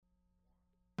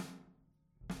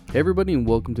Hey everybody, and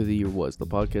welcome to The Year Was, the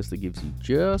podcast that gives you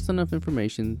just enough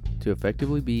information to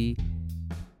effectively be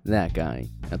that guy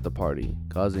at the party,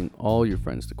 causing all your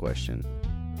friends to question,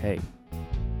 hey,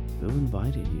 who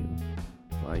invited you?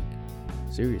 Like,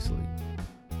 seriously,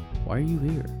 why are you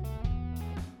here?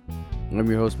 I'm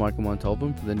your host, Michael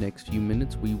Montalvo. For the next few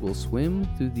minutes, we will swim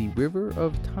through the river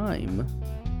of time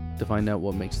to find out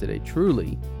what makes today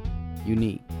truly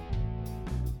unique.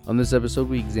 On this episode,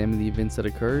 we examine the events that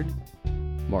occurred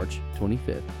March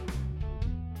 25th.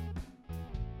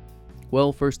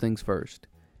 Well, first things first.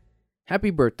 Happy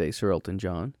birthday, Sir Elton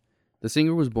John. The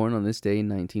singer was born on this day in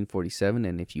 1947,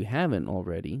 and if you haven't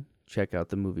already, check out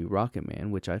the movie Rocket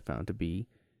Man, which I found to be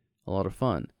a lot of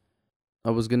fun.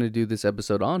 I was going to do this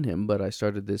episode on him, but I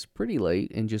started this pretty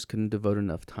late and just couldn't devote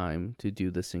enough time to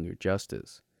do the singer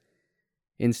justice.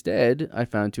 Instead, I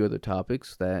found two other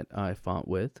topics that I fought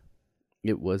with.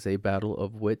 It was a battle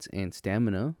of wits and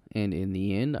stamina, and in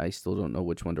the end, I still don't know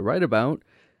which one to write about,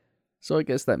 so I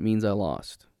guess that means I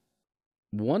lost.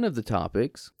 One of the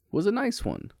topics was a nice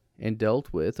one, and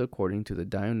dealt with, according to the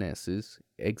Dionysius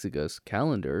Exiguus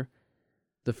calendar,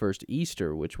 the first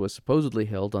Easter, which was supposedly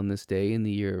held on this day in the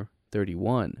year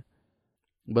 31.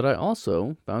 But I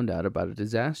also found out about a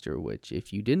disaster, which,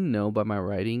 if you didn't know by my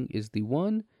writing, is the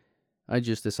one I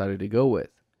just decided to go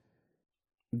with.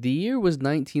 The year was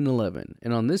 1911,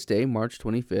 and on this day, March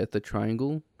 25th, the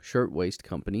Triangle Shirtwaist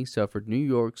Company suffered New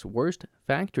York's worst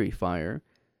factory fire,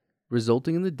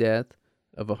 resulting in the death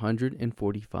of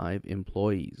 145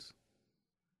 employees.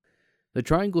 The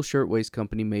Triangle Shirtwaist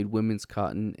Company made women's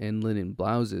cotton and linen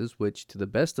blouses, which, to the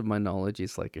best of my knowledge,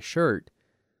 is like a shirt,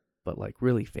 but like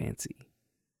really fancy.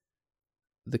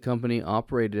 The company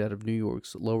operated out of New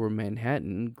York's Lower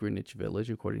Manhattan, Greenwich Village,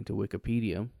 according to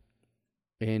Wikipedia.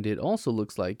 And it also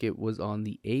looks like it was on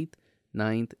the 8th,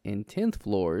 9th, and 10th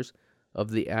floors of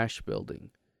the Ash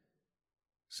Building.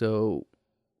 So,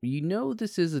 you know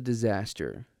this is a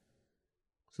disaster.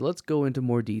 So let's go into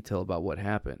more detail about what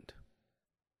happened.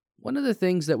 One of the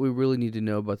things that we really need to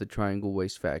know about the Triangle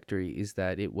Waist Factory is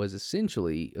that it was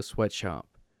essentially a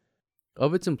sweatshop.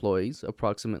 Of its employees,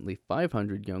 approximately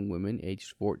 500 young women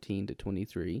aged 14 to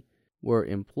 23 were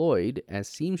employed as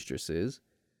seamstresses,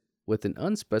 with an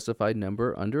unspecified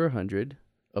number under 100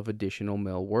 of additional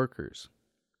male workers.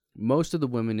 Most of the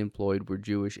women employed were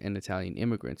Jewish and Italian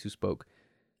immigrants who spoke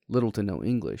little to no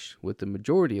English, with the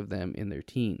majority of them in their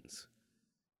teens.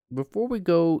 Before we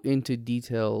go into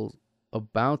details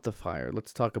about the fire,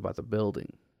 let's talk about the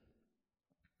building.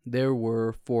 There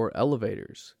were 4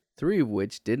 elevators, 3 of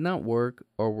which did not work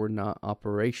or were not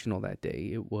operational that day.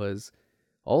 It was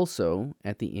also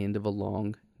at the end of a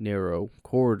long, narrow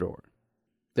corridor.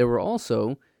 There were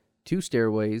also 2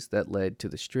 stairways that led to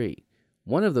the street.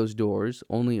 One of those doors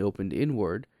only opened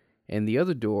inward, and the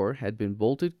other door had been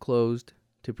bolted closed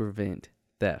to prevent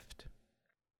theft.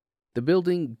 The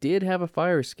building did have a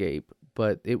fire escape,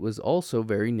 but it was also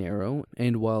very narrow,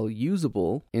 and while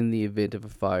usable in the event of a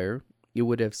fire, it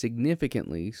would have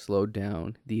significantly slowed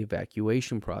down the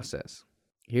evacuation process.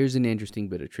 Here's an interesting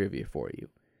bit of trivia for you.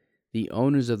 The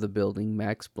owners of the building,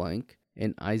 Max Blank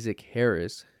and Isaac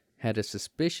Harris, had a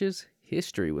suspicious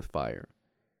history with fire.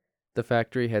 The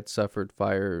factory had suffered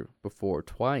fire before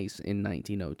twice in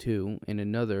 1902, and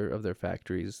another of their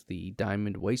factories, the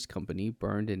Diamond Waste Company,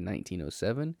 burned in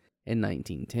 1907 and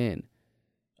 1910.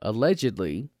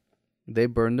 Allegedly, they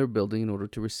burned their building in order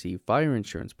to receive fire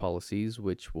insurance policies,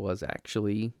 which was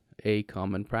actually a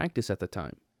common practice at the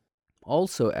time.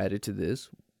 Also added to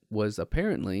this was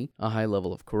apparently a high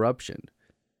level of corruption,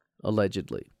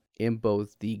 allegedly, in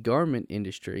both the garment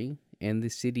industry and the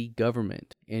city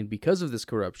government. And because of this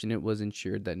corruption, it was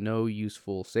ensured that no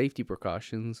useful safety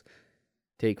precautions,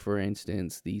 take for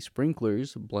instance the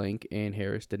sprinklers Blank and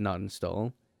Harris did not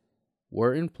install,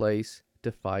 were in place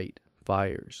to fight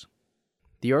fires.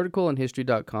 The article on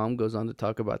History.com goes on to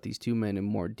talk about these 2 men in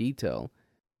more detail.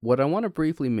 What I want to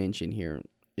briefly mention here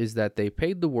is that they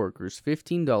paid the workers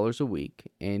 $15 a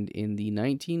week, and in the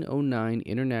 1909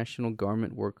 International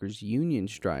Garment Workers Union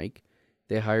strike,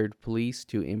 they hired police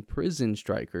to imprison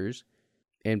strikers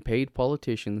and paid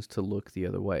politicians to look the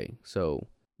other way. So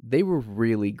they were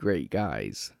really great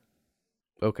guys.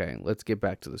 Okay, let's get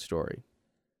back to the story.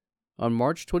 On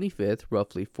March 25th,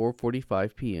 roughly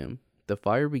 4:45 p.m., the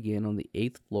fire began on the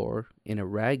 8th floor in a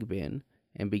rag bin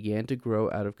and began to grow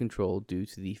out of control due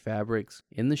to the fabrics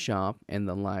in the shop and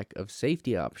the lack of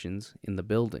safety options in the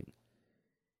building.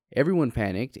 Everyone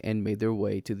panicked and made their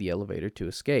way to the elevator to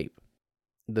escape.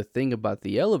 The thing about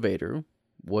the elevator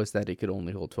was that it could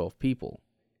only hold 12 people,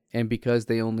 and because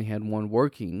they only had one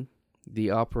working, the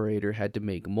operator had to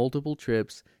make multiple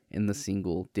trips in the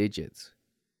single digits.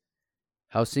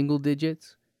 How single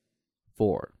digits?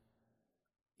 4.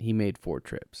 He made 4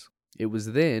 trips. It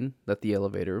was then that the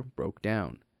elevator broke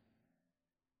down.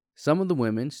 Some of the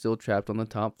women, still trapped on the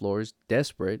top floors,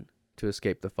 desperate to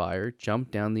escape the fire,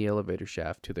 jumped down the elevator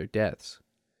shaft to their deaths.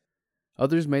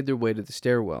 Others made their way to the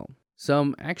stairwell.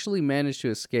 Some actually managed to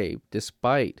escape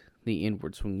despite the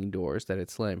inward swinging doors that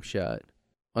had slammed shut.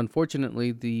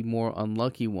 Unfortunately, the more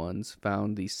unlucky ones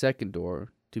found the second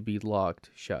door to be locked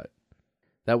shut.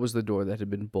 That was the door that had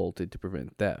been bolted to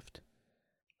prevent theft.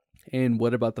 And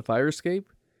what about the fire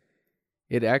escape?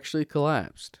 It actually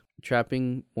collapsed,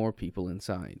 trapping more people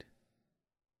inside.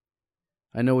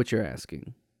 I know what you're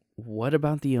asking. What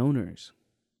about the owners?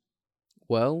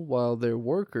 Well, while their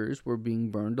workers were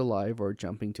being burned alive or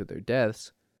jumping to their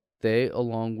deaths, they,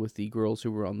 along with the girls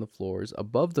who were on the floors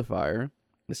above the fire,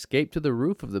 escaped to the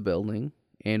roof of the building,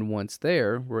 and once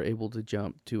there, were able to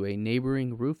jump to a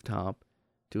neighboring rooftop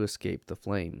to escape the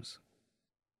flames.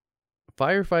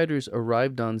 Firefighters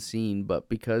arrived on scene, but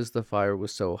because the fire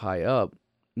was so high up,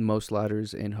 most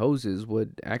ladders and hoses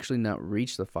would actually not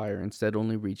reach the fire, instead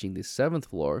only reaching the 7th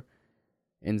floor,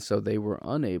 and so they were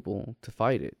unable to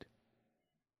fight it.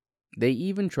 They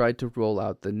even tried to roll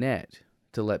out the net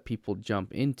to let people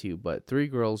jump into, but 3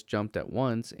 girls jumped at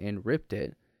once and ripped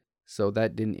it, so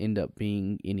that didn't end up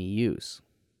being any use.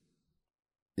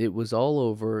 It was all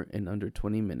over in under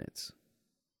 20 minutes.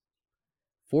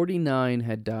 49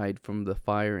 had died from the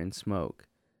fire and smoke,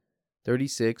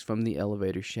 36 from the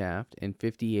elevator shaft, and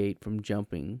 58 from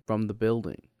jumping from the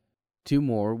building. 2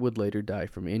 more would later die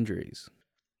from injuries.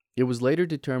 It was later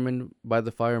determined by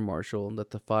the fire marshal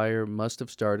that the fire must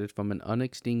have started from an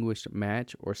unextinguished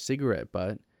match or cigarette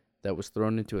butt that was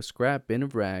thrown into a scrap bin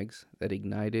of rags that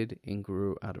ignited and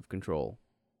grew out of control.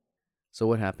 So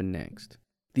what happened next?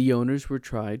 The owners were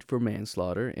tried for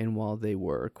manslaughter, and while they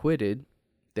were acquitted,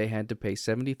 they had to pay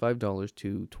 $75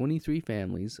 to 23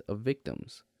 families of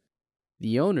victims.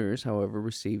 The owners, however,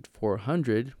 received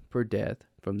 $400 per death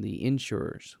from the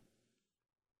insurers.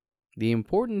 The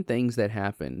important things that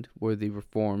happened were the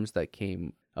reforms that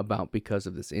came about because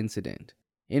of this incident.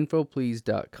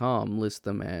 Infoplease.com lists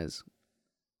them as: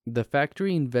 the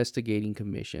Factory Investigating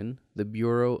Commission, the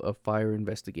Bureau of Fire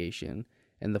Investigation,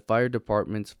 and the Fire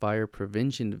Department's Fire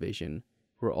Prevention Division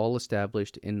were all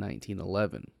established in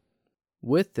 1911.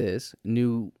 With this,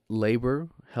 new labor,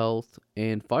 health,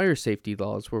 and fire safety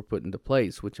laws were put into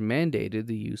place, which mandated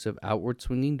the use of outward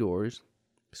swinging doors,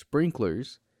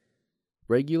 sprinklers,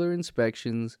 regular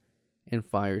inspections, and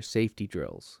fire safety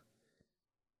drills.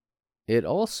 It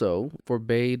also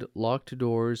forbade locked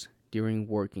doors during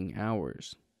working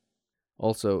hours.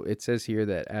 Also, it says here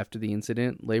that after the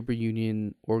incident, labor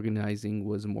union organizing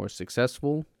was more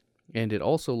successful, and it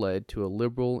also led to a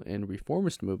liberal and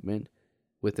reformist movement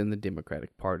within the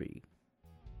Democratic Party.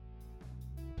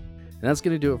 And that's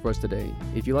going to do it for us today.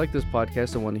 If you like this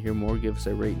podcast and want to hear more, give us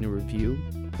a rate and a review.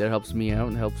 That helps me out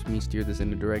and helps me steer this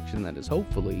in a direction that is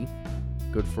hopefully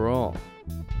good for all.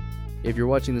 If you're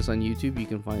watching this on YouTube, you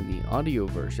can find the audio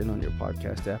version on your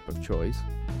podcast app of choice.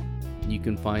 You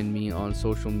can find me on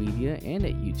social media and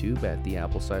at YouTube at the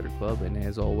Apple Cider Club. And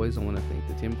as always, I want to thank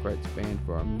the Tim Kreitz Band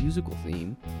for our musical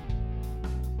theme.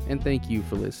 And thank you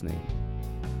for listening.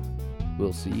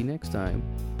 We'll see you next time.